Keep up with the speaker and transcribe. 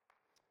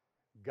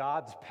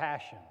God's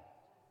passion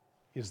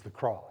is the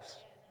cross.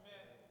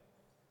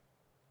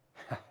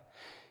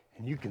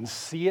 And you can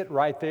see it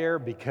right there,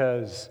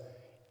 because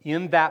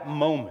in that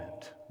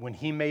moment when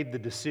he made the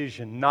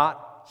decision,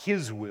 not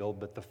his will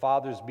but the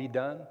Father's be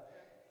done,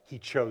 he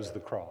chose the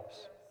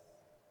cross.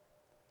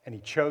 And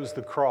he chose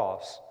the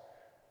cross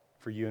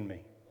for you and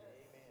me.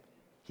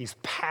 He's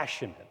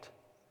passionate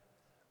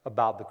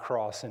about the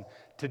cross. And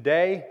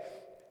today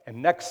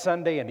and next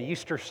Sunday and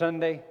Easter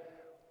Sunday,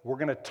 we're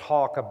going to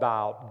talk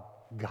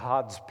about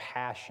God's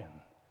passion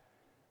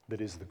that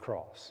is the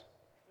cross.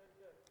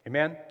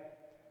 Amen?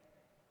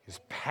 His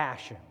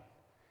passion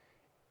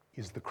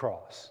is the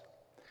cross.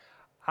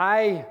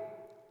 I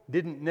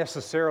didn't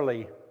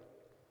necessarily,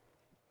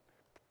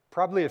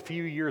 probably a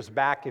few years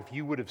back, if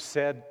you would have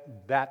said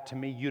that to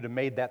me, you'd have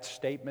made that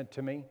statement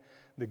to me,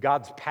 that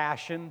God's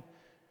passion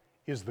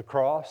is the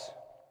cross.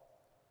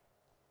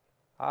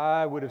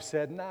 I would have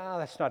said, no,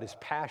 that's not his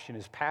passion.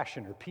 His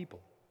passion are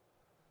people.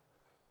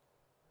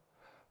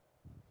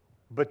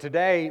 But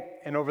today,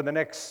 and over the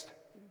next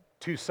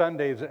 2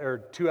 Sundays,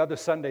 or 2 other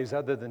Sundays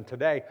other than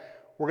today,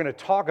 we're going to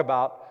talk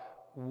about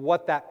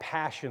what that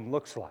passion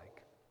looks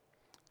like.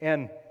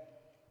 And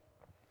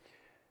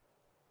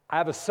I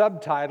have a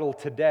subtitle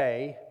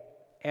today,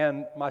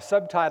 and my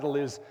subtitle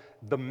is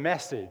The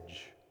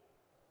Message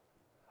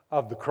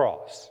of the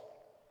Cross.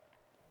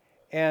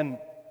 And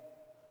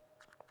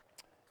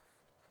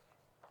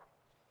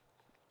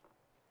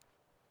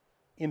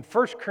in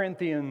 1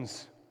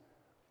 Corinthians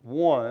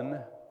 1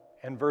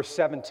 and verse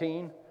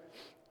 17,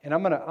 and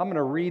I'm going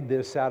to read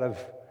this out of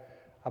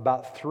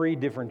about 3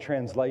 different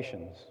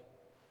translations.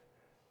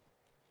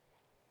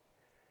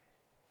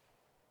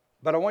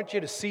 But I want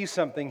you to see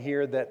something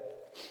here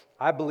that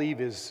I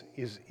believe is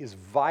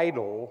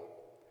vital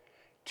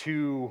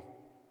to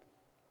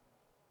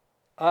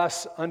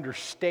us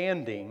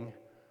understanding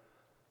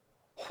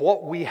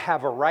what we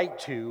have a right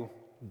to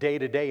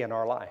day in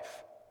our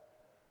life.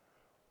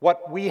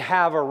 What we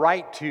have a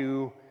right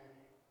to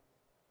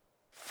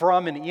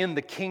from and in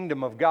the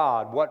kingdom of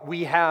God. What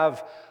we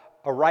have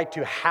a right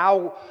to,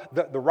 how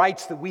the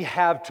rights that we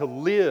have to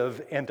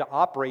live and to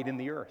operate in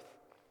the earth.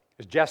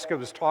 As Jessica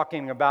was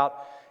talking about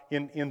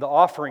in the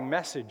offering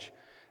message,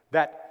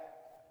 that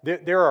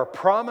there are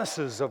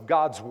promises of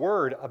God's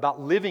word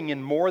about living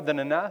in more than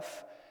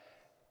enough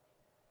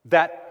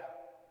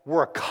that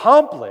were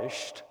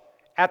accomplished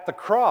at the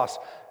cross.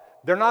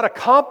 They're not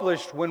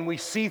accomplished when we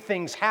see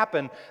things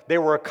happen. They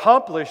were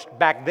accomplished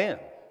back then.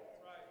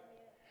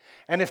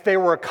 And if they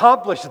were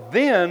accomplished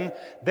then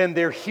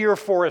they're here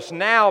for us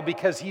now,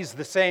 because he's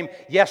the same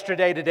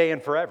yesterday, today,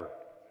 and forever.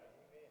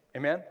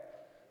 Amen?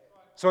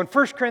 So in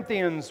 1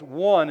 Corinthians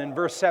 1 and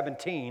verse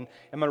 17,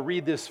 I'm going to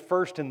read this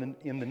first in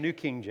the New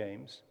King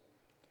James.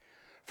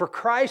 For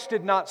Christ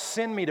did not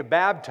send me to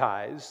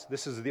baptize,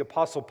 this is the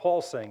Apostle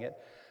Paul saying it,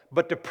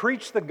 but to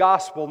preach the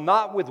gospel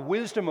not with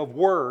wisdom of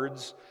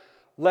words,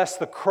 lest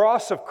the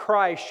cross of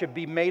Christ should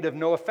be made of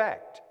no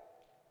effect.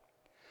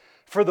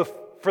 For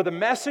the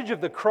message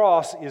of the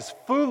cross is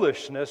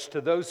foolishness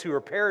to those who are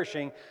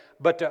perishing,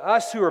 but to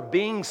us who are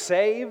being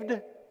saved,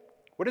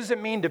 what does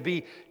it mean to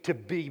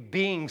be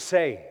being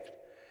saved?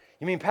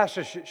 You mean,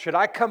 Pastor, should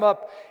I come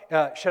up,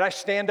 should I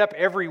stand up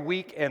every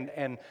week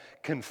and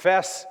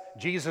confess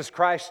Jesus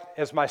Christ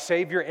as my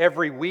Savior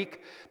every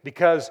week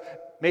because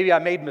maybe I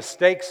made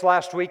mistakes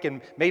last week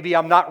and maybe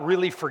I'm not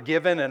really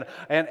forgiven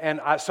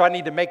so I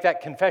need to make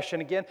that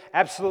confession again?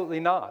 Absolutely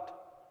not.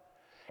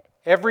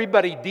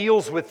 Everybody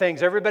deals with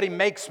things. Everybody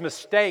makes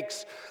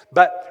mistakes.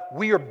 But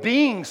we are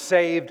being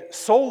saved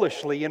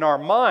soulishly in our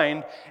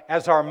mind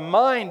as our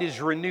mind is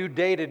renewed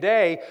day to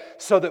day,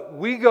 so that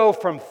we go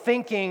from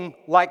thinking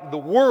like the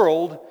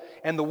world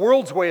and the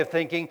world's way of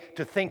thinking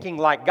to thinking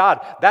like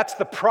God. That's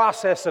the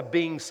process of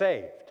being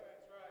saved.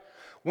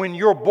 When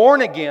you're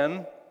born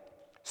again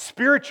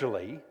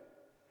spiritually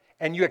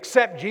and you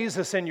accept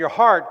Jesus in your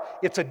heart,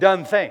 it's a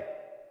done thing.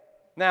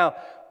 Now,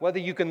 whether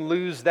you can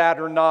lose that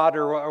or not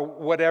or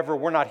whatever,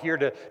 we're not here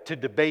to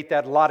debate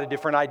that. A lot of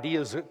different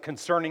ideas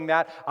concerning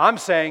that. I'm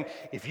saying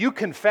if you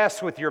confess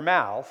with your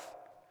mouth,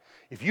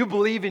 if you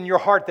believe in your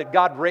heart that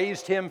God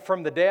raised him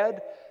from the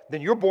dead,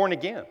 then you're born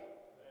again.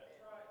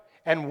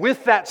 And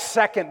with that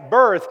second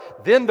birth,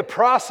 then the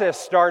process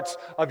starts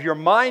of your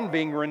mind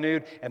being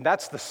renewed, and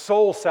that's the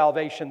soul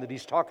salvation that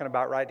he's talking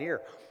about right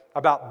here,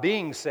 about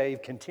being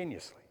saved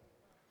continuously.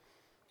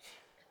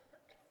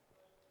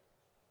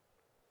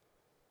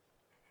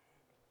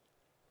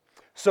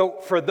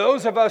 So for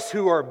those of us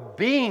who are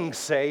being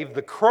saved,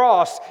 the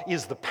cross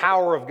is the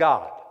power of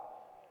God.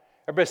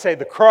 Everybody say,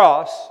 the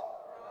cross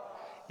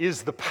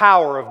is the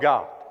power of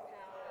God.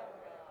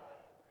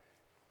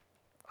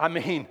 I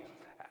mean,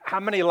 how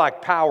many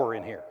like power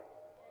in here?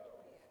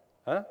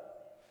 Huh?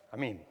 I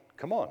mean,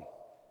 come on.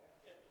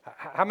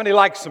 How many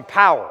like some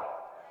power?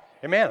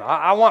 Amen.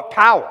 I want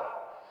power.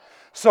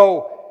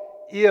 So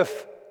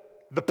if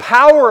the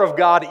power of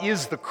God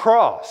is the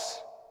cross,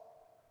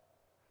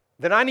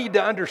 then I need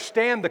to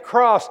understand the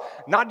cross,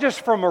 not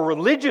just from a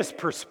religious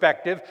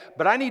perspective,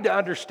 but I need to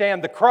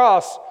understand the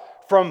cross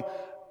from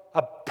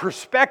a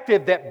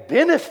perspective that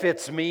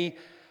benefits me,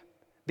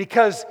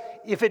 because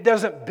if it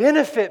doesn't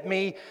benefit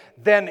me,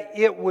 then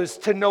it was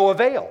to no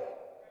avail.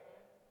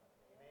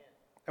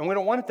 And we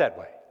don't want it that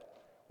way.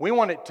 We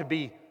want it to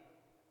be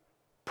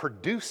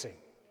producing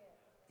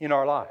in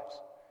our lives.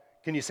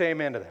 Can you say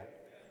amen to that?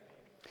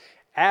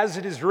 As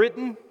it is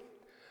written,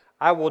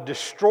 I will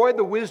destroy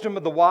the wisdom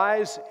of the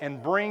wise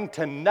and bring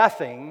to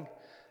nothing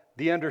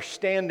the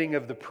understanding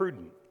of the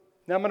prudent.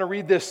 Now I'm going to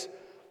read this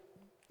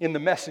in the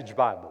Message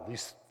Bible,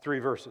 these 3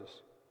 verses.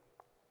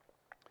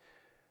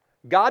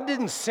 God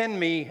didn't send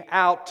me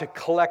out to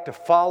collect a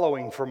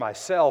following for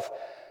myself,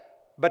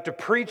 but to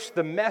preach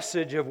the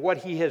message of what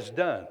He has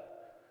done,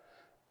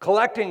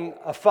 collecting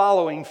a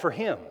following for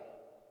Him.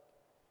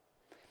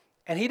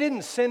 And He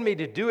didn't send me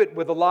to do it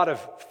with a lot of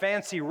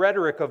fancy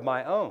rhetoric of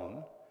my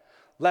own,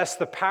 lest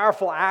the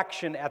powerful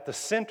action at the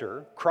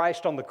center,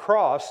 Christ on the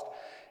cross,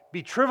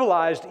 be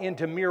trivialized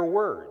into mere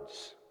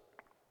words.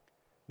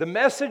 The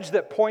message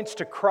that points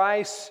to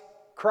Christ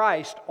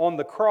on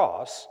the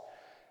cross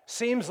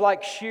seems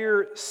like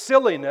sheer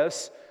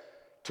silliness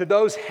to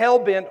those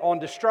hell-bent on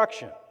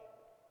destruction.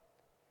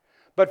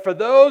 But for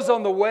those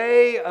on the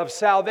way of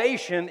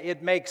salvation,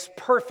 it makes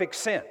perfect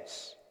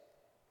sense.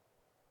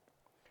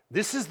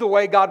 This is the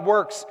way God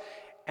works,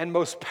 and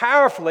most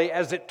powerfully,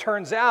 as it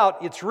turns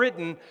out, it's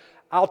written,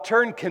 I'll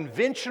turn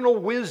conventional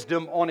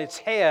wisdom on its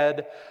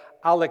head.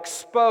 I'll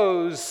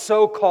expose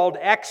so-called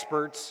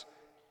experts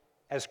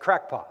as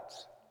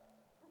crackpots.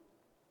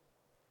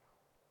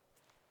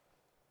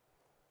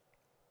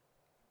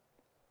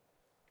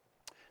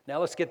 Now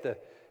let's get the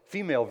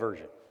female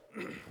version.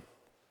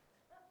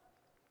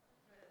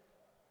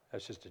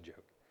 That's just a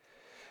joke.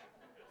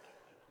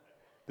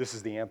 This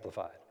is the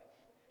Amplified.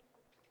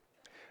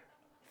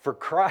 For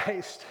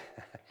Christ,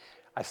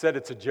 I said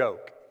it's a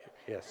joke.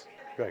 Yes,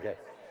 okay.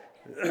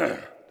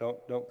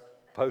 Don't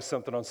post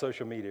something on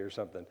social media or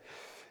something.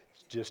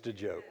 It's just a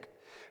joke.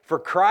 For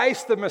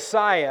Christ the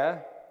Messiah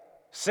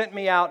sent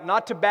me out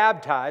not to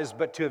baptize,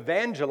 but to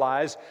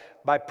evangelize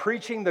by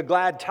preaching the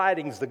glad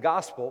tidings, the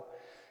gospel,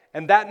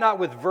 and that not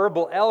with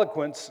verbal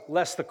eloquence,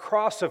 lest the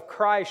cross of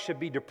Christ should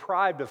be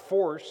deprived of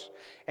force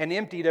and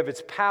emptied of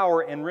its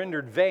power and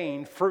rendered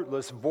vain,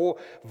 fruitless,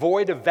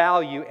 void of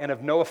value and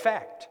of no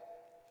effect.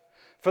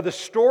 For the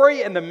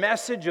story and the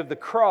message of the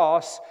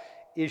cross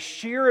is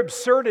sheer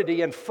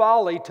absurdity and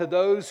folly to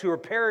those who are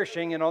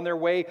perishing and on their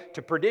way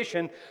to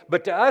perdition,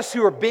 but to us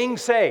who are being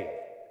saved.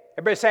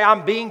 Everybody say,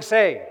 I'm being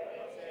saved.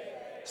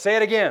 Say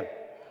it again.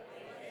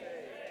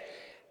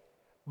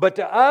 But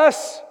to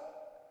us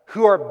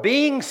who are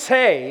being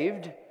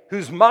saved,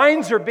 whose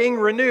minds are being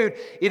renewed,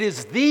 it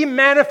is the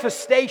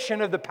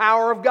manifestation of the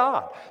power of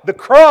God. The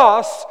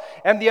cross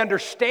and the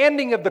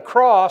understanding of the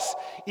cross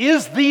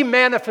is the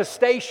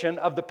manifestation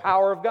of the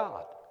power of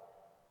God.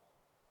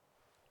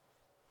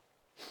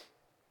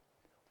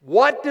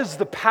 What does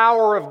the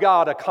power of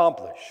God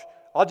accomplish?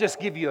 I'll just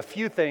give you a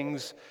few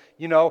things,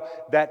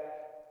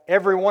 that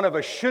every one of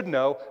us should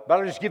know, but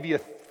I'll just give you a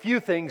few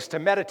things to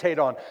meditate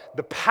on.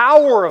 The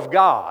power of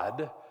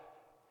God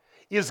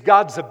is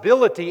God's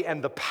ability,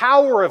 and the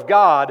power of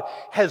God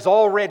has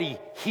already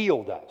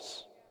healed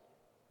us.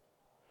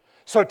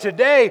 So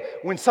today,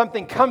 when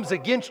something comes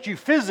against you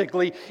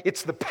physically,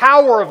 it's the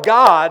power of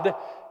God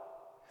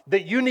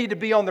that you need to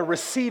be on the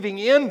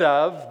receiving end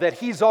of, that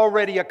He's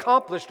already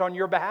accomplished on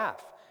your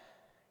behalf.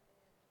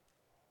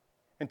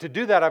 And to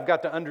do that, I've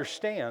got to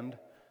understand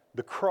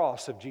the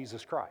cross of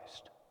Jesus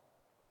Christ.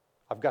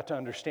 I've got to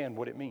understand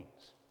what it means.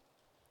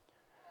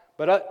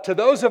 But to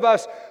those of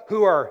us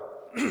who are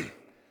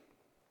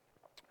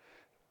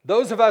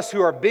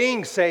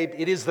being saved,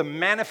 it is the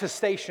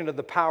manifestation of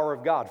the power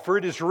of God. For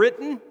it is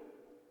written,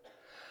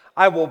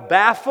 I will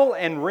baffle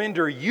and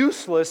render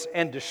useless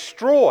and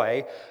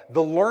destroy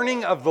the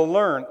learning of the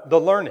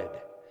learned,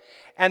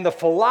 and the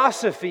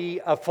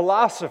philosophy of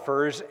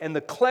philosophers, and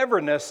the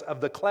cleverness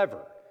of the clever,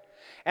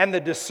 and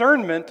the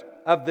discernment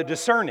of the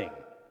discerning.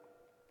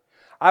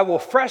 I will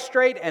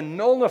frustrate and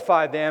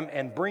nullify them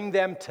and bring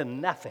them to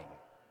nothing.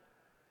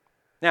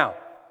 Now,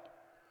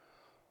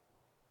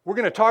 we're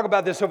going to talk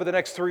about this over the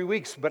next 3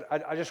 weeks, but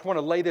I just want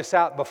to lay this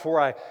out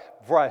before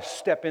I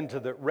step into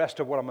the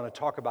rest of what I'm going to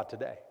talk about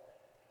today.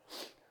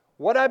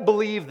 What I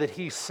believe that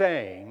he's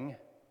saying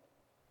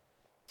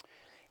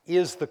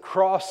is the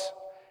cross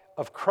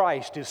of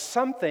Christ is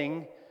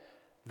something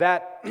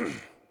that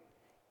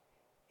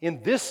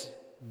in this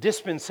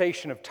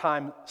dispensation of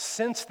time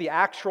since the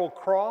actual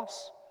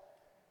cross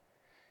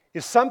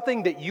is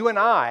something that you and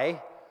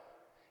I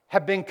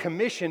have been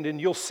commissioned,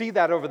 and you'll see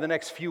that over the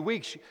next few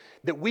weeks,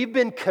 that we've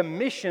been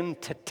commissioned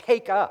to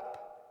take up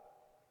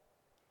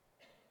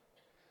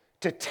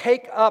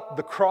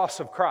the cross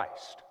of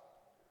Christ,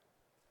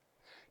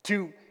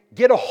 to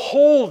get a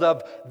hold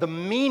of the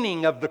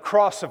meaning of the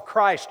cross of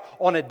Christ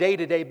on a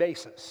day-to-day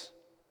basis.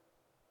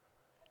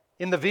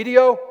 In the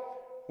video,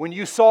 when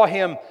you saw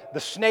him, the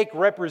snake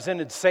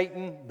represented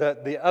Satan,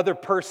 the other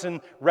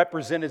person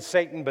represented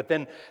Satan, but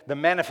then the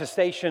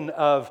manifestation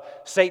of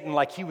Satan,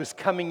 like he was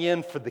coming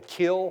in for the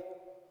kill.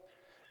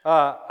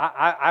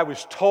 I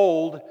was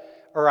told,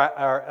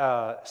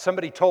 or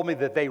somebody told me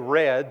that they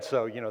read,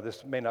 so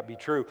this may not be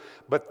true,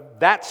 but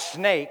that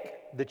snake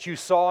that you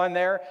saw in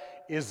there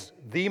is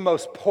the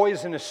most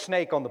poisonous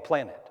snake on the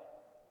planet.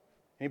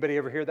 Anybody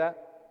ever hear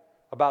that?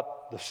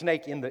 About the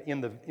snake in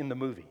the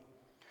movie.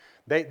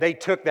 They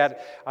took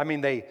that. I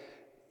mean,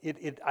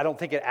 I don't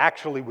think it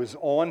actually was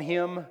on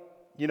him,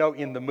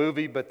 in the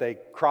movie, but they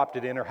cropped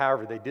it in, or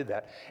however they did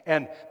that.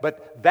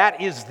 But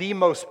that is the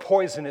most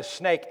poisonous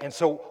snake. And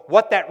so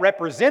what that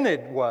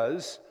represented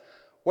was,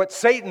 what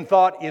Satan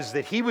thought is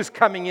that he was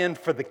coming in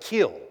for the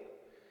kill.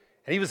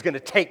 And he was going to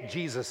take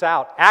Jesus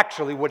out.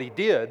 Actually, what he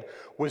did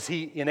was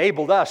he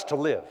enabled us to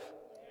live.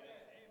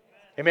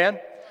 Amen?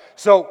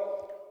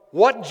 So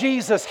what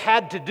Jesus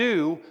had to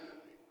do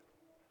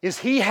is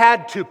he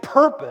had to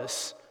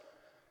purpose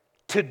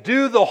to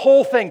do the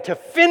whole thing, to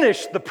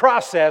finish the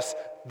process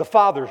the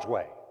Father's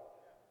way.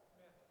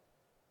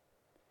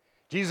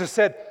 Jesus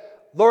said,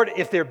 Lord,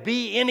 if there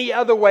be any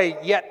other way,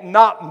 yet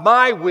not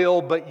my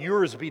will, but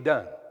yours be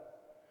done.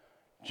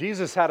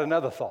 Jesus had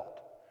another thought.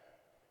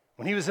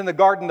 When he was in the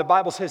garden, the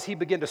Bible says he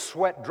began to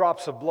sweat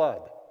drops of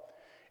blood.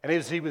 And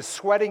as he was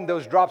sweating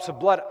those drops of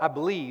blood, I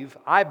believe,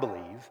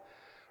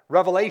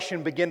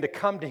 revelation began to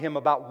come to him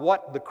about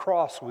what the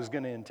cross was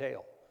going to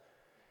entail.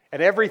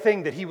 And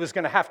everything that he was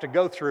going to have to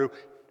go through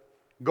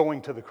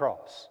going to the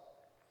cross.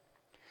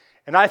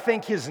 And I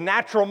think his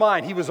natural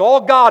mind, he was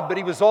all God, but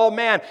he was all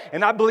man.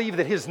 And I believe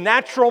that his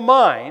natural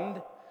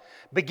mind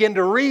began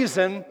to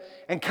reason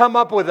and come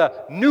up with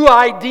a new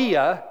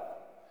idea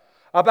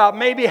about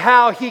maybe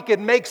how he could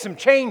make some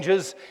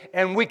changes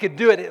and we could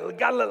do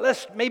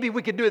it. Maybe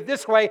we could do it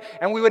this way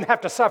and we wouldn't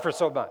have to suffer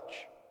so much.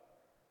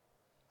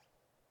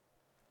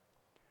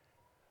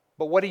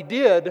 But what he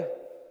did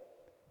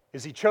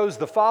is he chose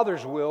the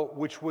Father's will,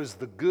 which was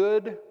the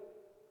good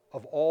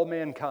of all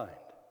mankind.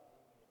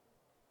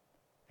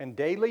 And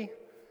daily,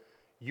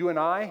 you and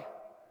I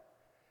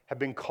have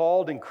been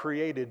called and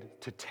created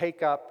to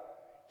take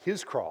up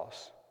his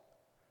cross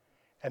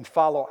and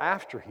follow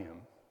after him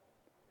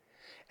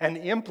and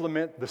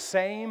implement the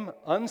same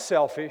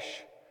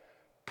unselfish,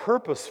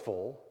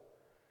 purposeful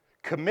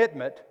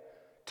commitment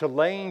to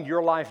laying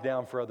your life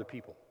down for other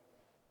people.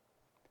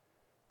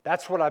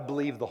 That's what I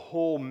believe the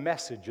whole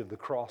message of the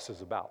cross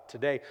is about.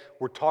 Today,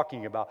 we're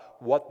talking about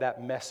what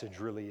that message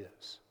really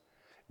is.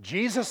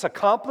 Jesus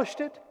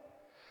accomplished it,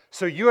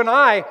 so you and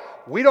I,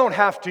 we don't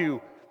have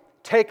to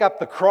take up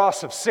the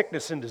cross of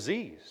sickness and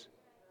disease.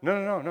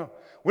 No.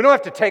 We don't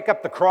have to take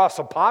up the cross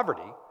of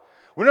poverty.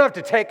 We don't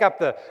have to take up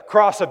the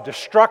cross of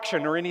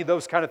destruction or any of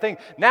those kind of things.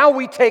 Now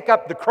we take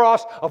up the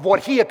cross of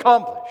what he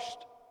accomplished.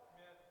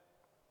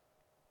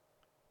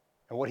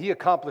 And what he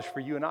accomplished for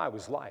you and I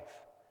was life.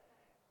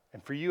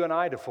 And for you and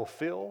I to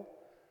fulfill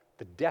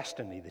the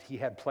destiny that he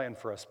had planned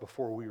for us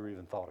before we were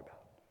even thought about.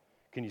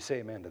 Can you say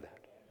amen to that?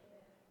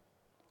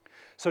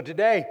 So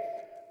today,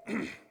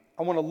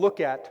 I want to look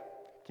at,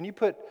 can you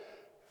put,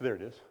 there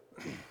it is.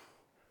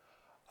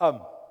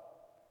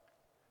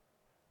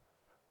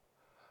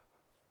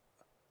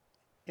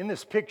 In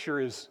this picture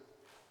is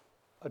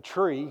a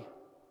tree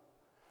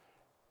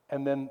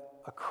and then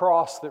a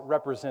cross that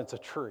represents a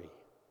tree.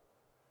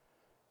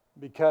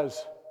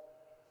 Because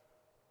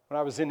when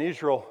I was in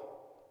Israel,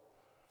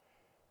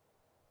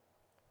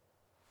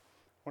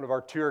 one of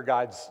our tour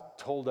guides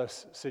told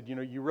us, said,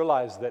 you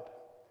realize that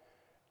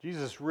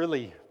Jesus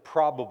really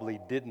probably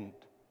didn't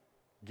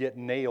get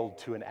nailed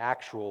to an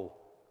actual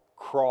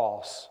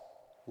cross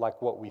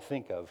like what we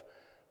think of,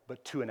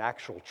 but to an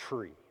actual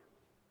tree.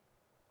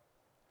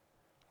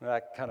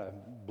 That kind of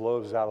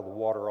blows out of the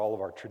water all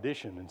of our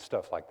tradition and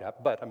stuff like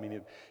that. But I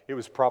mean, it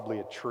was probably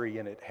a tree,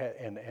 and it had,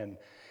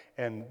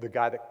 and the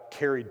guy that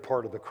carried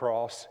part of the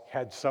cross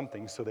had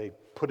something, so they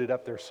put it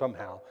up there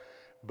somehow.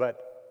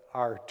 But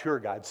our tour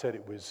guide said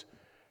it was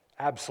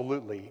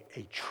absolutely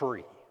a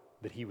tree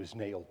that he was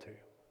nailed to.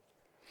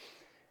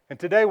 And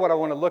today, what I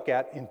want to look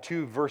at in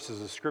two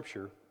verses of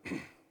Scripture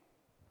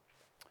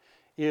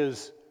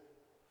is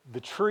the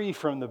tree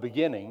from the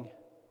beginning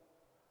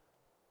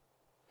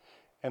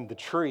and the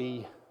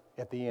tree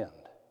at the end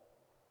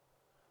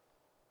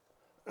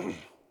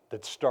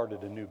that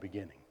started a new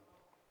beginning.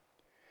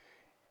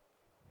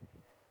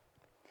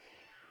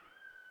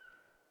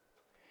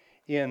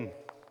 In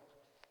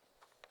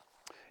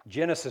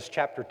Genesis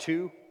chapter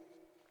 2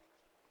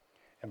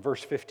 and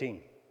verse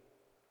 15,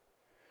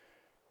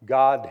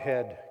 God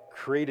had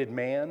created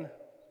man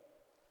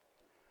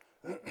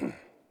and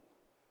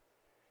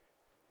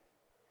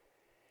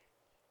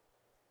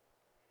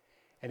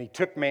he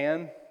took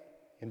man.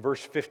 In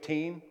verse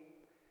 15,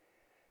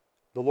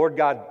 the Lord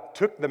God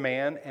took the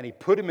man and he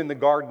put him in the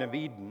Garden of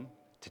Eden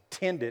to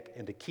tend it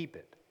and to keep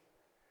it.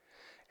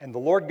 And the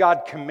Lord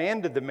God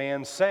commanded the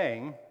man,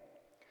 saying,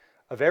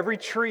 of every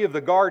tree of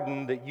the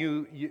garden that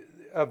you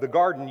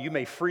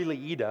may freely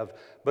eat of,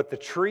 but the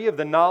tree of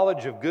the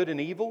knowledge of good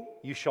and evil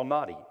you shall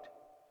not eat.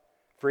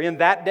 For in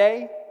that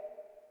day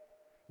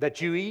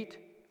that you eat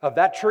of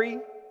that tree,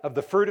 of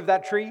the fruit of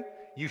that tree,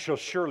 you shall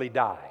surely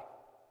die.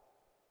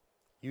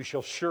 You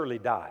shall surely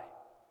die.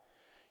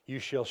 you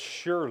shall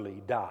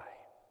surely die.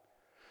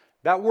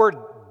 That word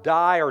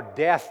die or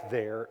death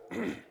there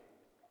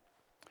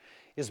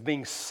is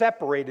being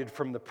separated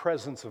from the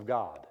presence of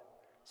God.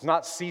 It's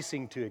not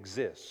ceasing to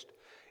exist.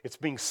 It's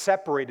being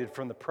separated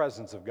from the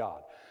presence of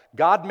God.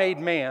 God made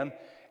man,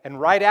 and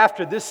right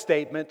after this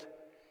statement,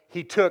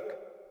 He took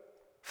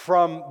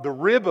from the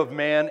rib of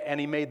man and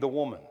He made the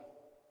woman.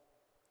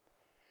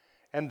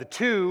 And the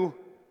two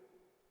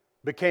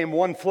became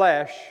one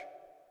flesh.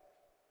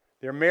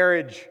 Their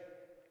marriage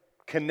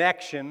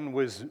connection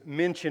was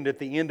mentioned at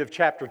the end of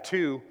chapter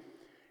 2,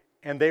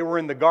 and they were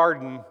in the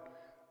garden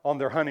on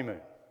their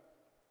honeymoon.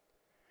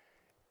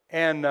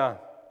 And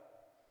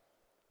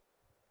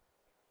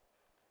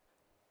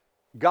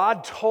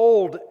God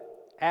told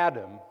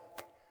Adam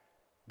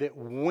that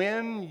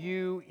when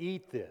you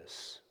eat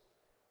this,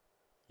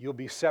 you'll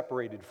be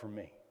separated from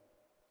me.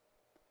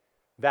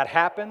 That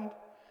happened,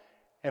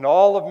 and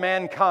all of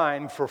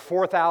mankind for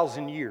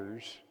 4,000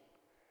 years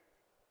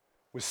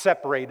was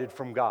separated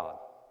from God.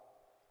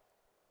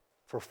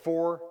 For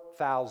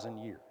 4,000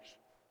 years.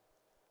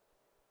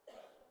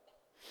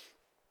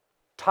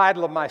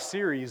 Title of my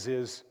series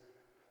is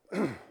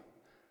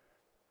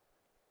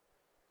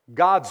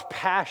God's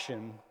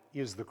Passion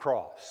is the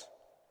Cross.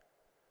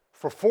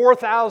 For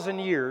 4,000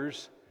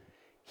 years,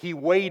 He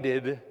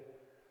waited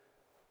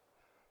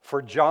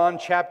for John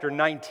chapter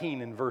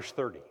 19 and verse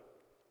 30.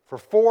 For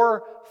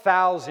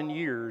 4,000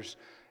 years,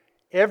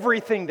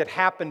 everything that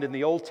happened in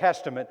the Old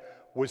Testament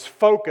was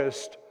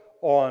focused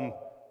on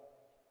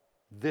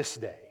this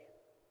day,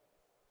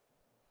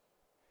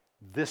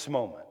 this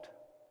moment,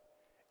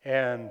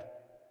 and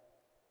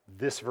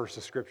this verse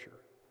of Scripture.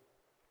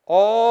 All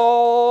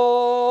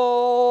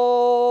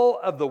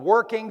of the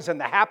workings and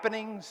the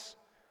happenings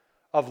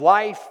of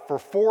life for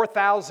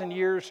 4,000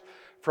 years,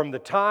 from the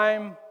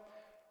time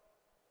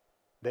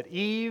that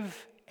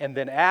Eve and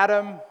then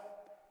Adam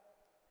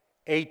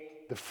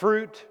ate the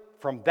fruit,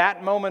 from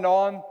that moment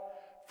on,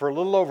 for a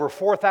little over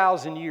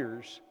 4,000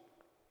 years,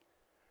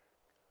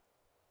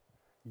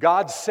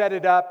 God set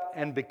it up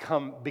and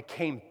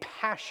became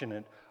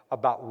passionate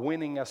about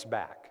winning us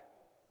back.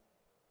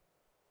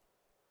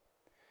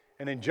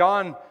 And in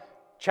John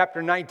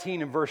chapter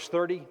 19 and verse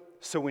 30,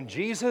 so when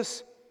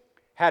Jesus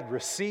had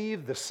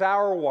received the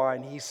sour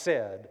wine, He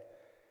said,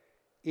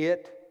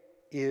 "It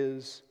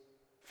is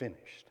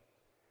finished."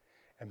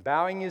 And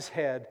bowing His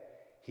head,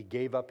 He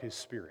gave up His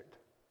spirit.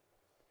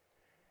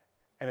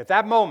 And at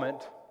that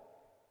moment,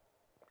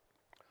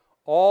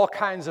 all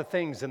kinds of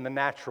things in the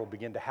natural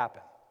begin to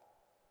happen.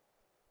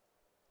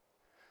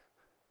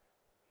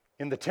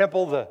 In the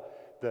temple,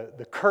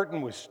 the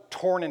curtain was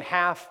torn in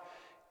half.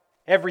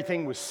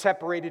 Everything was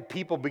separated.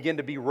 People began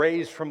to be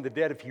raised from the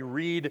dead. If you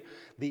read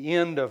the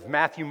end of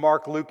Matthew,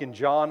 Mark, Luke, and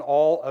John,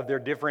 all of their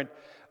different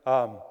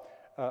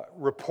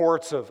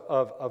reports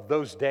of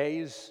those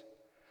days,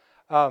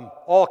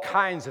 all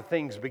kinds of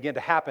things began to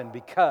happen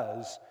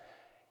because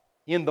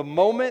in the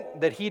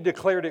moment that He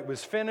declared it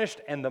was finished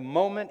and the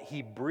moment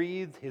He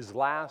breathed His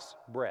last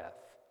breath,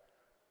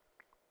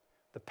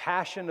 the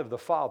passion of the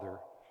Father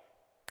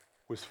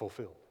was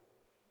fulfilled.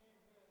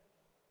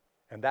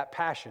 And that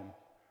passion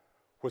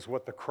was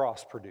what the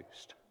cross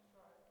produced.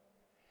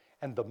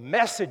 And the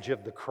message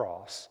of the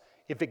cross,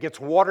 if it gets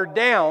watered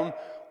down,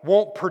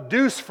 won't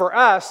produce for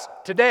us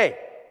today.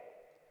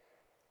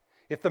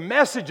 If the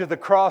message of the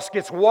cross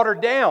gets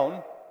watered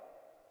down,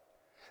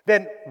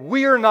 then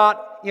we are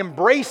not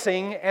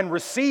embracing and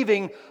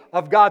receiving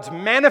of God's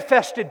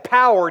manifested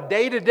power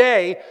day to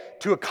day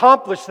to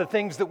accomplish the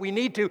things that we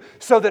need to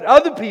so that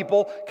other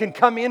people can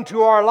come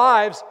into our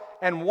lives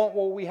and want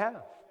what we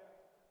have.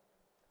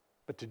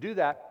 But to do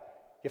that,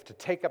 you have to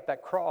take up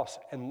that cross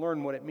and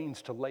learn what it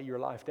means to lay your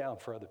life down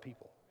for other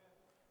people,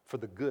 for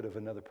the good of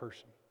another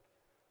person.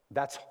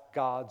 That's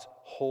God's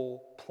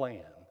whole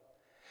plan.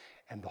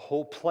 And the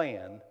whole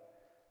plan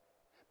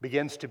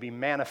begins to be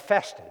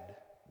manifested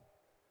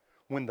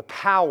when the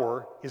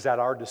power is at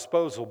our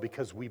disposal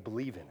because we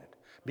believe in it,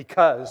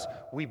 because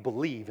we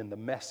believe in the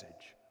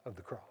message of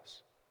the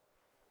cross.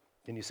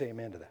 Can you say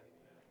amen to that?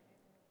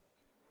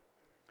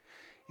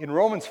 In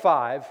Romans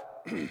 5,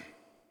 and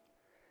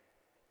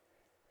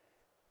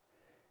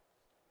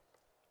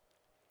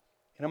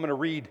I'm going to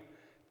read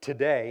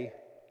today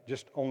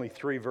just only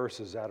 3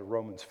 verses out of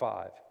Romans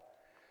 5.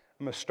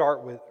 I'm going to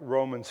start with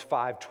Romans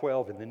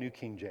 5:12 in the New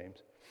King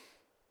James.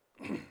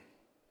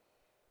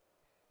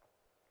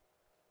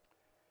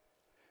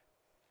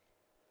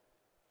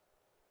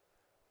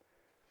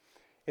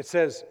 It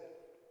says,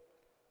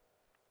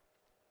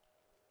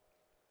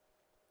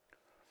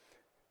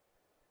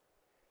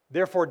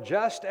 "Therefore,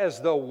 just as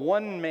through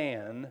one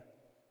man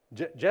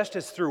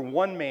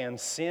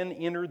sin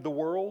entered the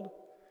world,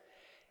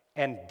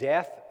 and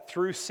death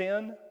through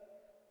sin,"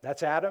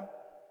 that's Adam,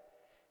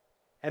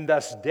 "and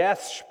thus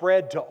death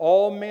spread to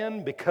all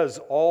men because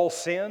all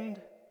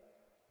sinned,"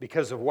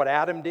 because of what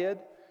Adam did.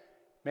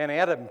 Man,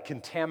 Adam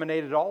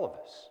contaminated all of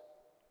us.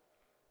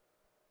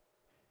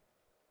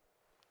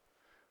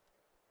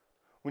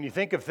 When you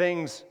think of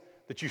things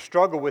that you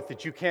struggle with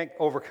that you can't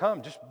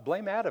overcome, just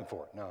blame Adam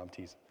for it. No, I'm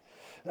teasing.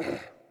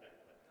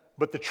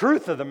 But the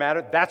truth of the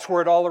matter, that's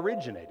where it all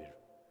originated.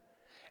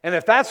 And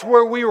if that's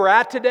where we were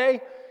at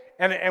today,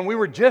 and we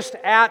were just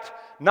at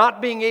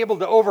not being able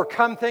to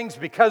overcome things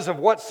because of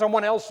what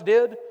someone else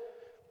did,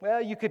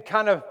 well, you could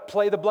kind of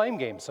play the blame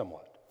game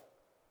somewhat.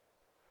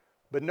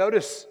 But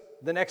notice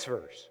the next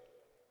verse,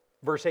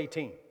 verse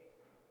 18.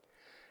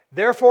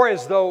 Therefore,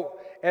 as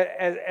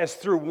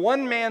through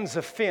one man's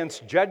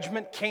offense,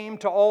 judgment came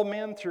to all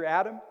men through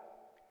Adam,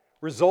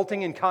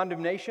 resulting in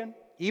condemnation,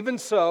 even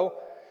so,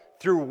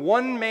 through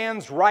one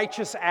man's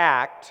righteous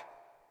act,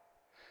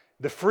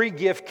 the free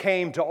gift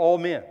came to all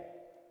men,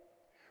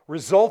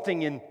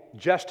 resulting in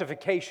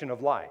justification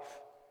of life.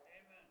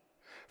 Amen.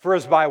 For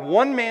as by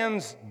one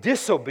man's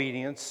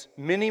disobedience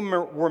many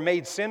were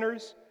made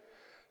sinners,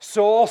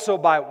 so also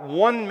by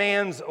one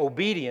man's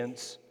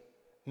obedience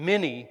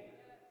many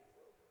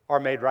are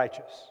made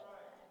righteous.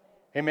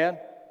 Amen?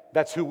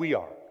 That's who we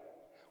are.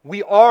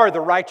 We are the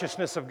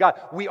righteousness of God.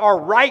 We are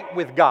right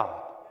with God.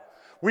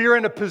 We are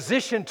in a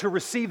position to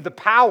receive the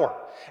power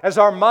as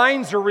our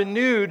minds are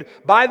renewed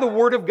by the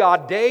Word of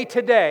God day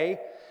to day,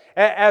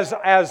 as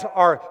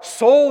our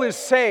soul is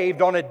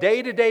saved on a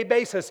day-to-day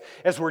basis,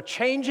 as we're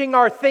changing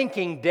our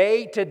thinking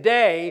day to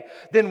day,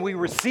 then we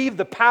receive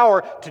the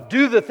power to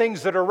do the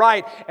things that are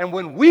right. And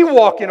when we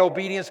walk in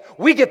obedience,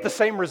 we get the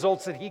same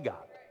results that He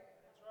got.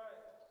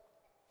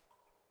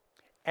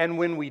 And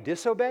when we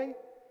disobey,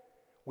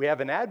 we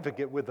have an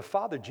advocate with the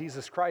Father,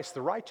 Jesus Christ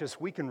the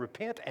righteous. We can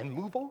repent and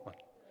move on.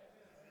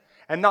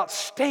 And not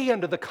stay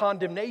under the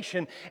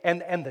condemnation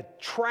and the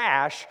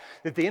trash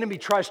that the enemy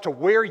tries to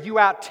wear you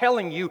out,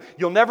 telling you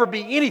you'll never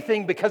be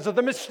anything because of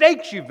the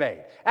mistakes you've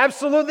made.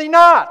 Absolutely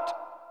not.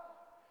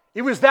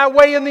 It was that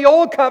way in the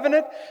old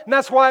covenant, and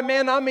that's why,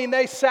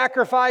 they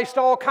sacrificed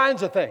all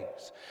kinds of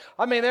things.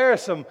 There are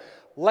some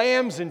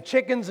lambs and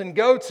chickens and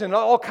goats and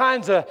all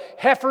kinds of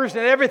heifers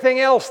and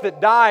everything else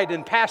that died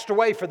and passed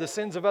away for the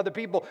sins of other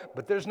people,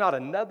 but there's not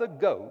another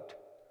goat.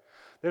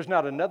 There's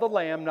not another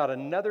lamb, not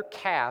another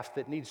calf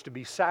that needs to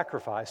be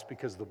sacrificed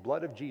because the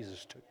blood of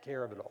Jesus took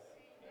care of it all.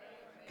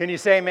 Can you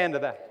say amen to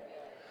that?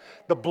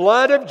 The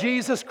blood of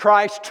Jesus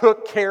Christ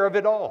took care of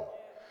it all.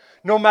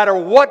 No matter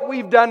what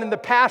we've done in the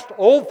past,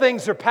 old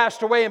things are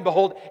passed away, and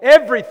behold,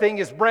 everything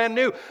is brand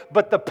new.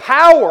 But the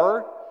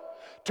power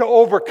to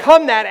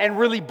overcome that and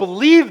really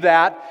believe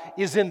that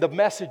is in the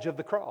message of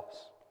the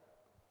cross.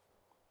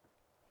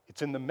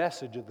 It's in the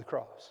message of the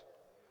cross.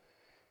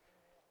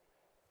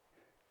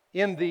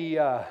 In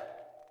the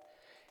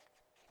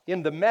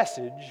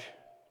Message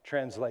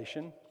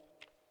translation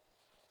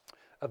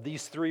of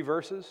these 3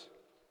 verses,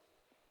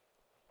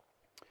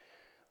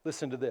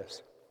 listen to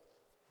this.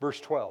 Verse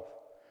 12.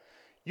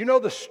 You know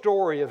the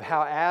story of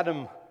how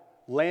Adam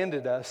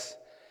landed us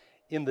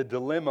in the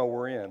dilemma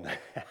we're in.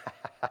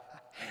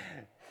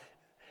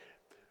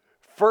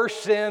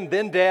 First sin,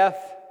 then death,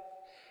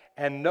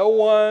 and no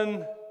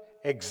one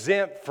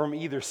exempt from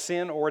either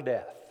sin or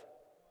death.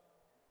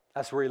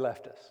 That's where he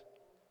left us.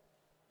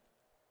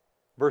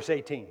 Verse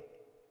 18.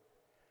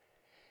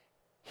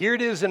 Here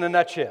it is in a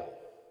nutshell.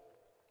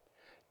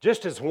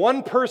 Just as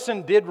one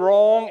person did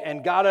wrong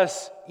and got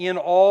us in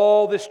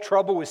all this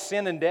trouble with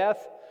sin and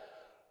death,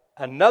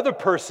 another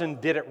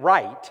person did it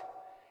right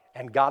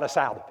and got us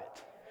out of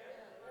it.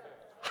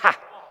 Ha!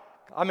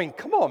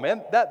 Come on,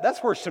 man.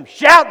 That's worth some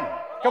shouting.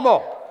 Come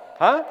on.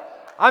 Huh?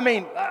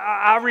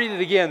 I'll read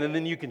it again and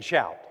then you can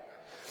shout.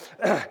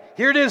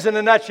 Here it is in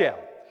a nutshell.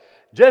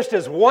 Just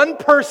as one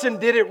person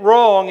did it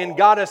wrong and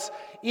got us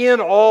in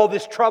all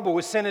this trouble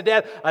with sin and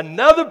death,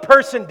 another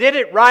person did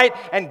it right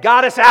and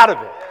got us out of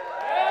it.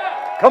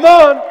 Come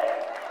on.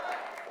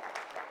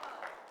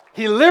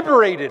 He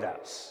liberated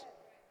us.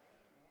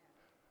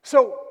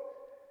 So,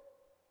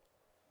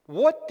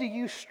 what do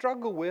you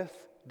struggle with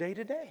day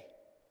to day?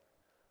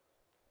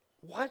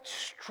 What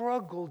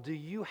struggle do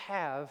you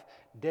have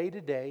day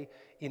to day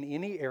in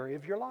any area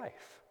of your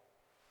life?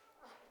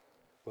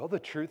 Well, the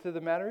truth of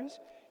the matter is,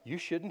 you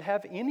shouldn't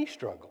have any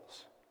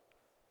struggles.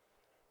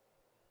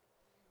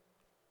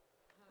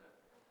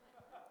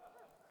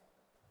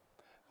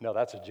 No,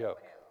 that's a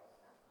joke.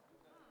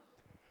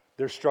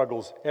 There's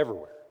struggles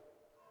everywhere.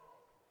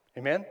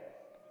 Amen?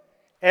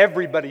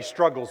 Everybody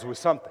struggles with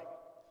something.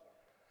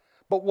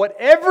 But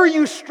whatever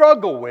you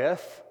struggle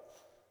with,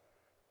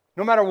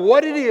 no matter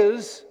what it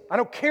is, I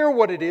don't care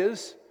what it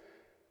is,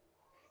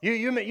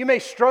 you may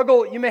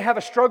struggle, you may have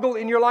a struggle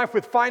in your life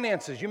with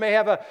finances. You may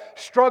have a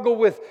struggle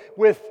with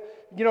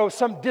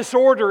some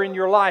disorder in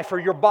your life or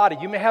your body.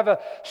 You may have a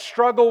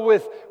struggle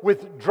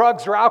with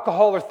drugs or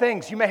alcohol or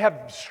things. You may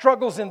have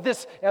struggles in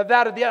this and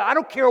that or the other. I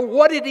don't care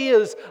what it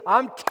is.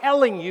 I'm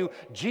telling you,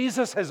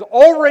 Jesus has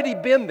already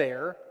been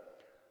there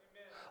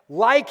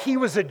like he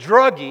was a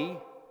druggie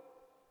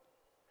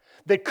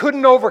that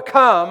couldn't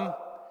overcome,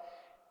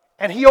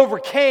 and he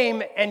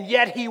overcame, and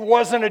yet he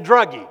wasn't a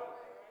druggie.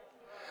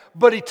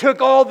 But he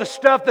took all the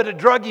stuff that a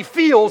druggie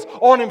feels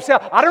on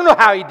himself. I don't know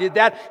how he did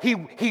that. He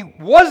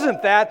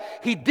wasn't that.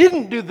 He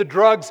didn't do the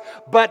drugs,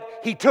 but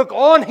he took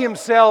on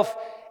himself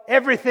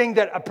everything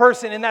that a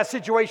person in that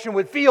situation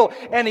would feel,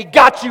 and He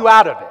got you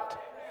out of it.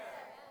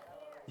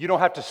 You don't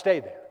have to stay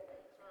there.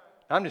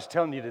 I'm just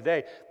telling you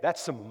today,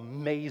 that's some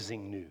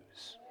amazing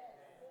news.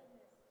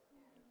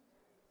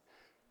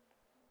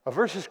 A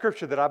verse of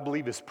Scripture that I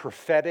believe is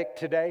prophetic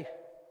today,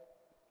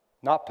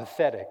 not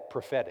pathetic,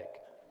 prophetic.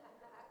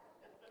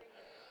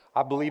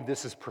 I believe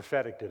this is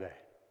prophetic today.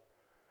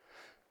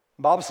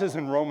 The Bible says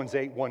in Romans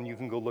 8:1, you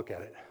can go look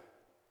at it.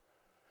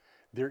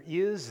 There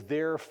is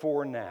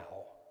therefore now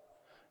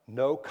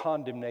no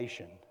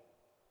condemnation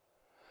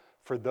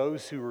for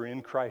those who are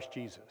in Christ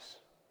Jesus,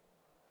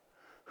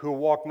 who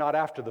walk not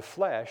after the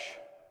flesh,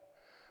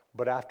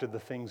 but after the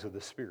things of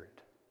the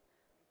Spirit.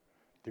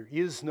 There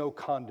is no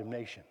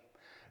condemnation.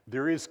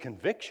 There is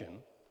conviction,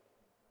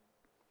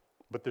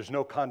 but there's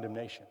no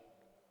condemnation.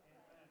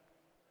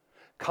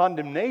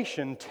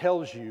 Condemnation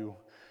tells you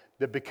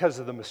that because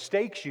of the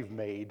mistakes you've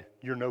made,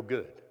 you're no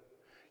good.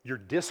 You're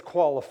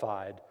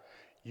disqualified.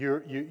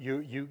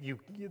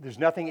 There's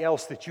nothing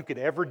else that you could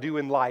ever do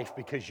in life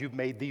because you've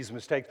made these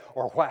mistakes,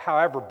 or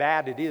however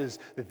bad it is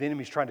that the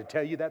enemy's trying to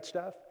tell you that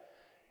stuff.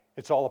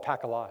 It's all a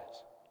pack of lies.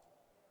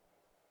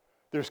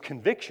 There's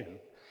conviction,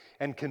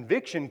 and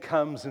conviction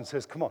comes and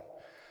says, come on,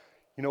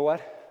 you know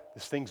what?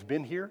 This thing's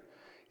been here.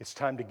 It's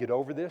time to get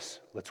over this.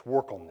 Let's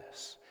work on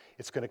this.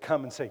 It's going to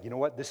come and say, you know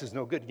what? This is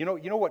no good. You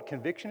know what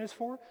conviction is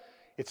for?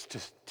 It's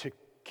to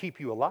keep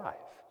you alive.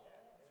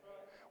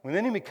 When the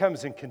enemy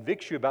comes and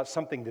convicts you about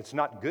something that's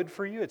not good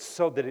for you, it's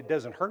so that it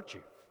doesn't hurt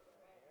you.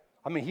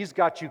 I mean, he's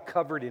got you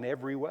covered in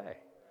every way.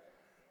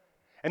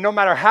 And no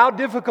matter how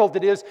difficult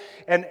it is,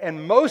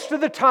 and most of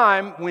the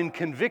time when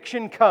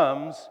conviction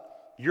comes,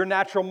 your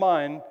natural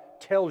mind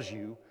tells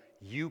you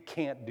you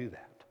can't do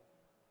that.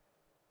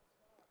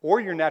 Or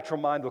your natural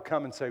mind will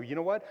come and say, you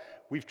know what?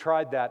 We've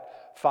tried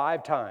that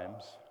 5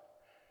 times,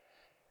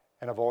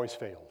 and I've always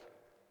failed.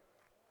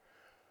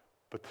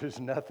 But there's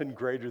nothing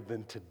greater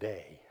than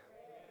today.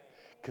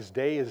 Because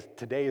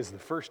today is the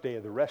first day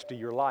of the rest of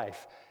your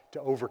life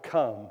to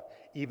overcome,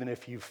 even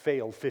if you've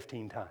failed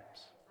 15 times.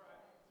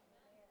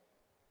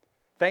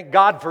 Thank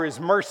God for His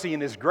mercy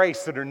and His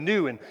grace that are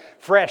new and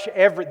fresh.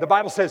 The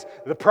Bible says,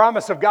 the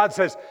promise of God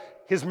says,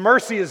 His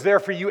mercy is there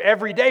for you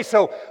every day.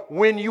 So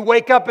when you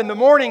wake up in the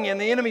morning and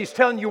the enemy's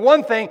telling you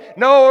one thing,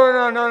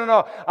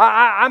 no.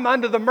 I'm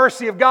under the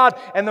mercy of God,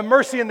 and the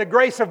mercy and the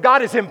grace of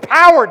God has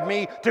empowered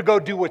me to go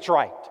do what's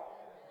right.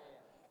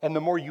 And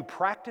the more you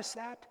practice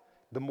that,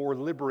 the more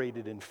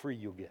liberated and free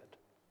you'll get.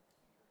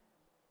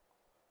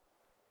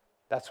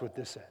 That's what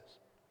this says.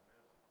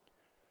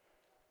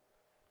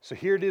 So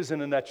here it is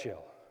in a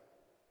nutshell.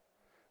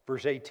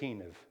 Verse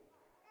 18 of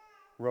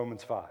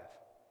Romans 5.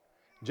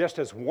 Just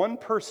as one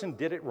person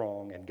did it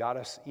wrong and got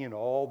us in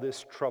all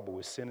this trouble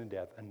with sin and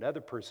death,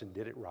 another person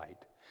did it right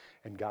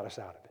and got us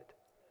out of it.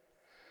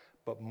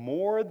 But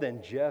more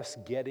than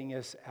just getting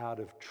us out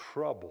of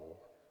trouble,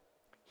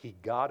 He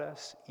got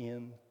us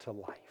into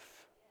life.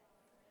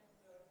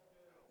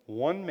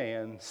 One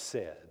man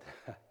said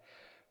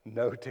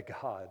no to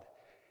God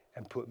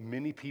and put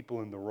many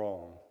people in the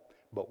wrong,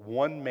 but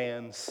one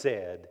man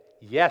said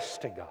yes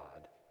to God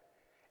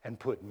and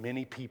put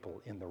many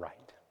people in the right.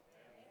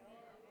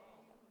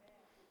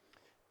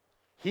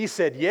 He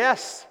said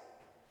yes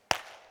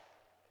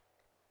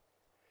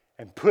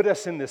and put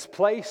us in this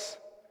place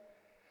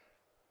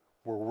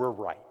where we're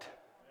right.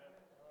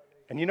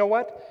 And you know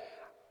what?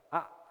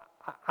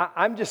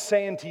 I'm just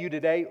saying to you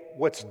today,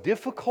 what's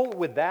difficult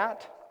with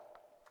that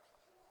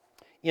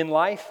in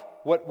life,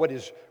 what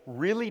is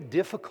really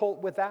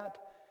difficult with that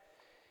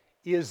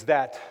is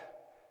that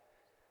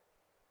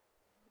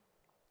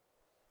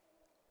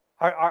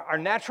our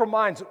natural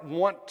minds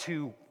want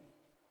to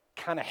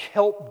kind of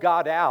help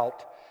God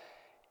out.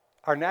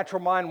 Our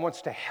natural mind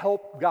wants to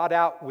help God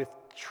out with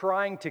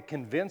trying to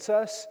convince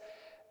us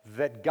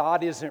that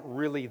God isn't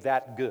really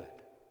that good,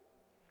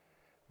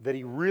 that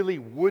He really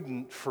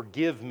wouldn't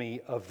forgive me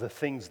of the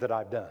things that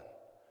I've done,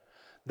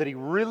 that He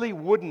really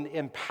wouldn't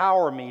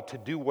empower me to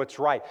do what's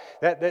right,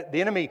 that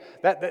the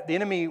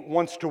enemy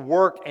wants to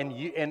work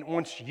and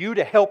wants you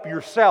to help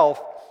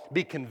yourself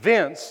be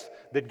convinced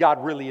that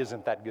God really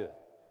isn't that good,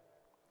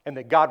 and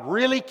that God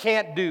really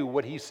can't do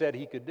what He said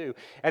He could do,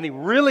 and He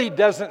really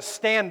doesn't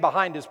stand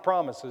behind His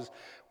promises,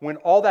 when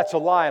all that's a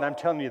lie. And I'm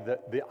telling you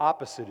that the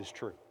opposite is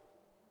true.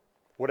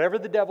 Whatever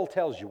the devil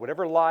tells you,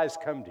 whatever lies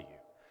come to you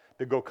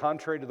that go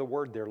contrary to the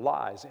word, they're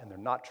lies and they're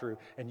not true,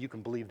 and you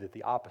can believe that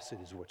the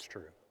opposite is what's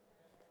true,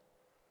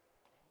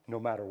 no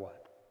matter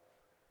what.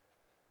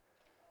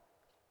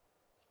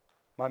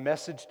 My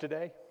message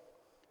today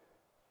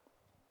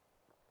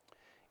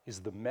is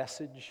the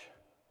message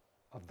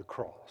of the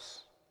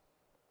cross.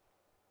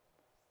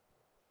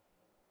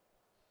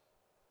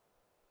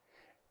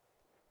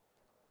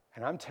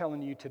 And I'm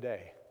telling you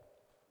today,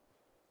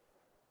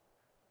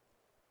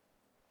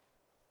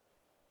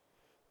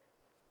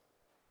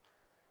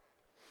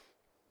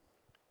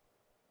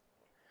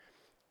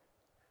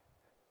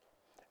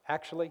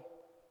 actually,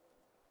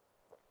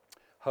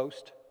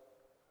 host,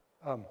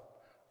 I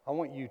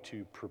want you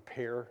to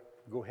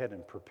go ahead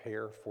and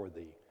prepare for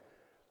the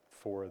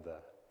for the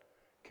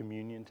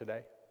communion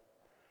today.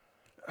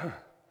 I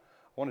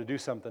want to do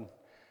something,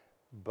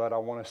 but I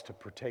want us to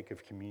partake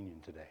of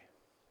communion today.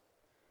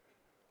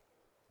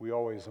 We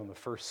always, on the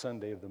first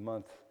Sunday of the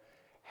month,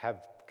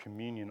 have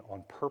communion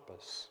on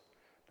purpose,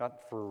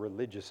 not for a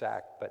religious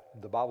act, but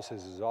the Bible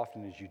says as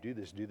often as you do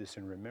this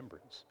in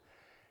remembrance.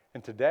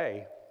 And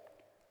today,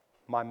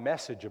 my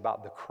message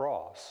about the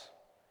cross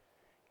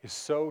is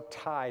so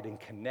tied and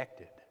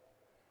connected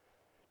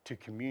to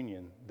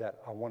communion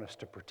that I want us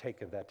to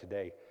partake of that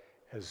today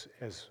as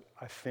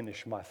I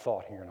finish my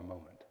thought here in a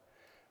moment.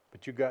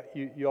 But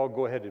you all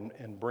go ahead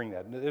and bring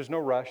that. There's no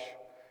rush.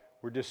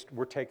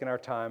 We're taking our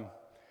time.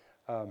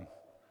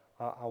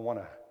 I want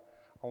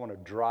to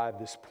drive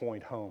this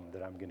point home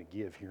that I'm going to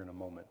give here in a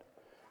moment.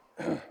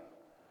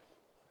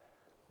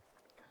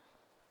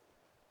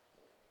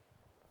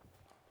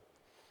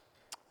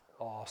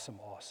 Awesome.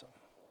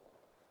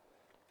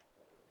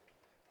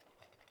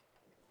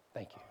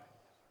 Thank you.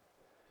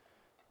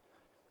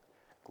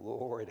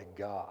 Glory to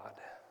God.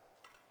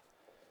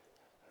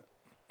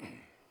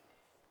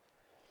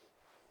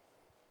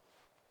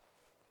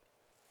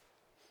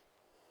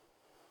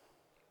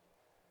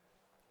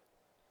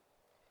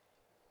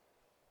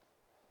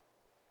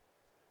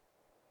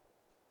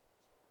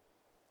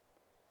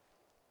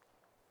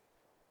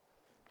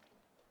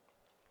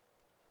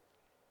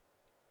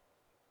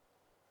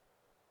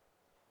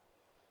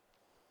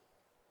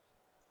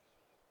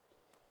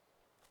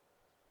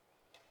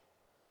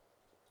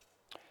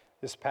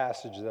 This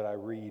passage that I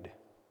read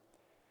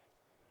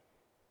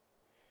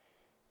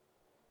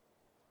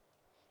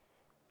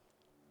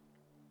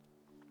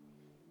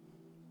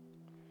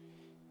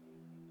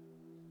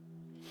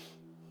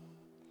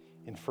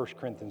in 1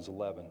 Corinthians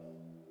 11.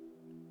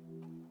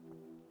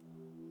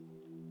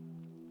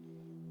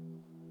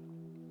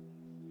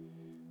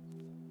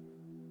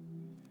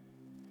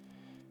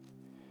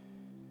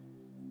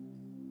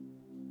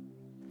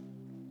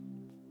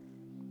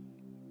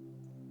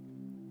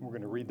 We're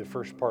going to read the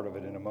first part of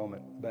it in a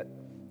moment, but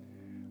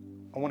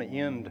I want to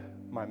end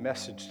my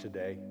message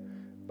today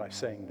by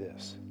saying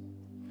this.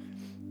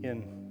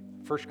 In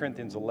 1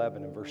 Corinthians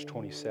 11 and verse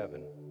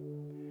 27,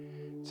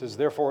 it says,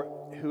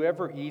 "Therefore,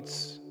 whoever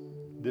eats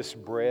this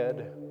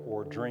bread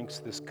or drinks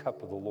this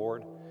cup of the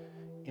Lord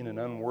in an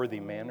unworthy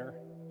manner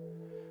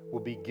will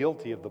be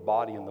guilty of the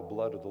body and the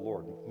blood of the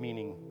Lord,"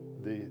 meaning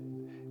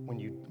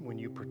when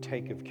you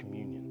partake of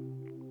communion.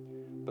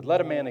 "But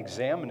let a man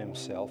examine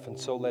himself, and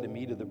so let him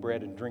eat of the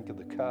bread and drink of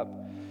the cup.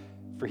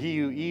 For he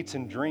who eats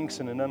and drinks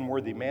in an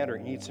unworthy manner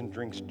eats and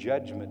drinks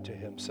judgment to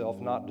himself,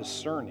 not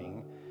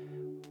discerning,"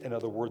 in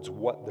other words,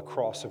 what the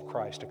cross of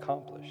Christ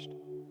accomplished.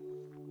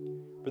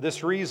 "For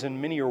this reason,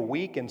 many are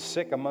weak and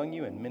sick among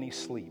you, and many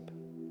sleep.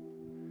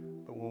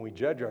 But when we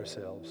judge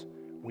ourselves,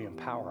 we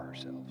empower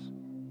ourselves.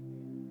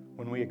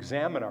 When we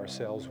examine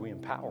ourselves, we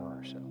empower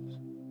ourselves."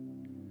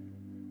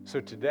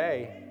 So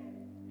today,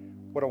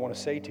 what I want to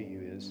say to you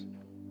is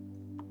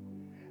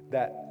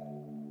that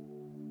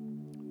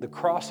the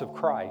cross of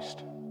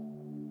Christ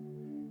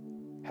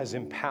has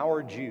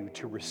empowered you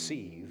to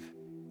receive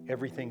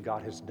everything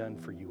God has done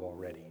for you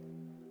already.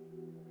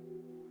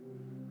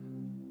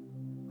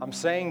 I'm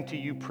saying to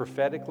you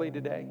prophetically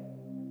today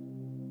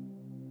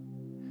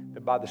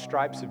that by the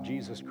stripes of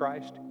Jesus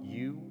Christ,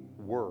 you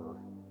were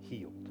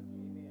healed.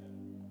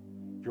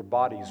 Your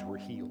bodies were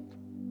healed.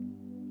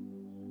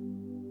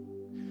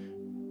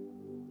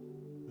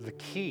 The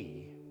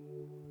key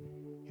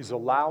is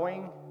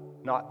allowing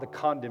not the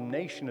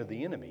condemnation of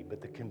the enemy,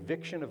 but the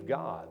conviction of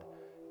God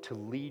to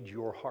lead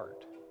your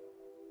heart.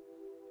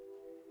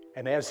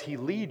 And as He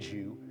leads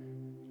you,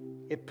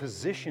 it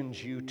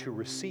positions you to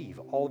receive.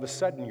 All of a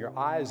sudden, your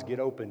eyes get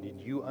opened and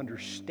you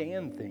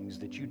understand things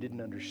that you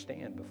didn't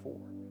understand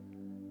before.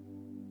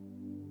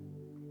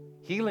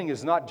 Healing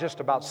is not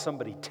just about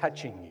somebody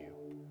touching you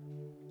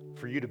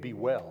for you to be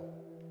well.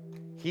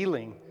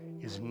 Healing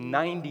is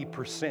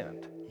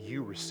 90%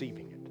 you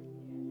receiving it.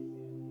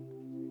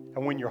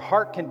 And when your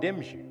heart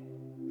condemns you,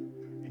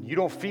 and you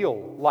don't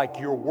feel like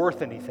you're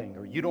worth anything,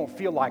 or you don't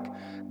feel like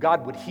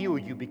God would heal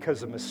you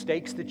because of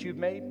mistakes that you've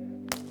made,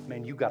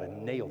 man, you got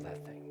to nail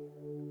that thing.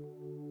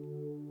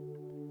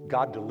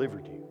 God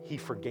delivered you. He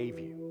forgave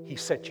you. He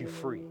set you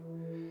free.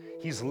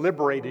 He's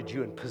liberated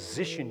you and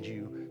positioned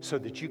you so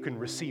that you can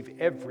receive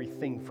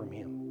everything from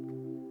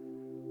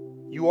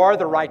Him. You are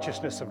the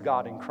righteousness of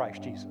God in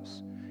Christ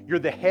Jesus. You're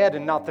the head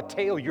and not the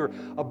tail. You're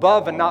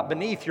above and not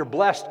beneath. You're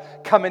blessed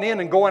coming in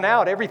and going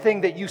out.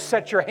 Everything that you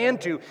set your hand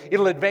to,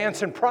 it'll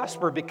advance and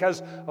prosper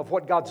because of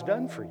what God's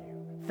done for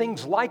you.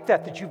 Things like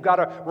that you've got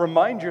to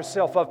remind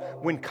yourself of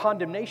when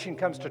condemnation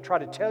comes to try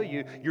to tell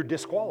you you're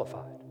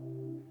disqualified.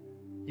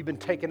 You've been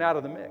taken out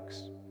of the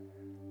mix.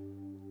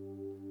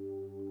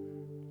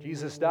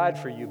 Jesus died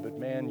for you, but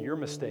man, your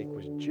mistake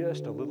was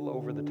just a little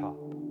over the top.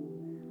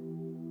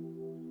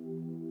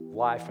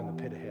 Life in the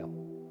pit of hell.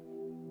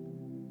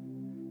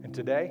 And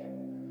today,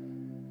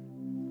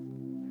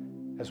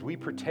 as we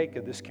partake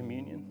of this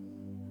communion,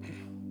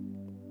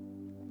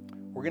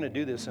 we're going to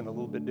do this in a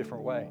little bit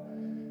different way.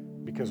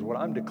 Because what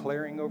I'm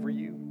declaring over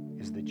you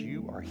is that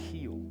you are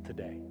healed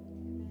today.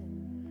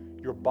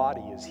 Your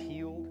body is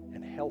healed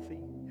and healthy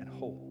and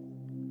whole.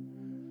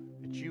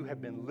 That you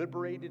have been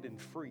liberated and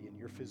free in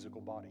your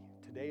physical body.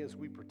 Today, as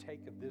we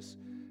partake of this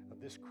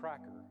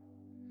cracker,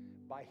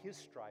 by his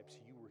stripes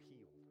you were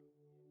healed.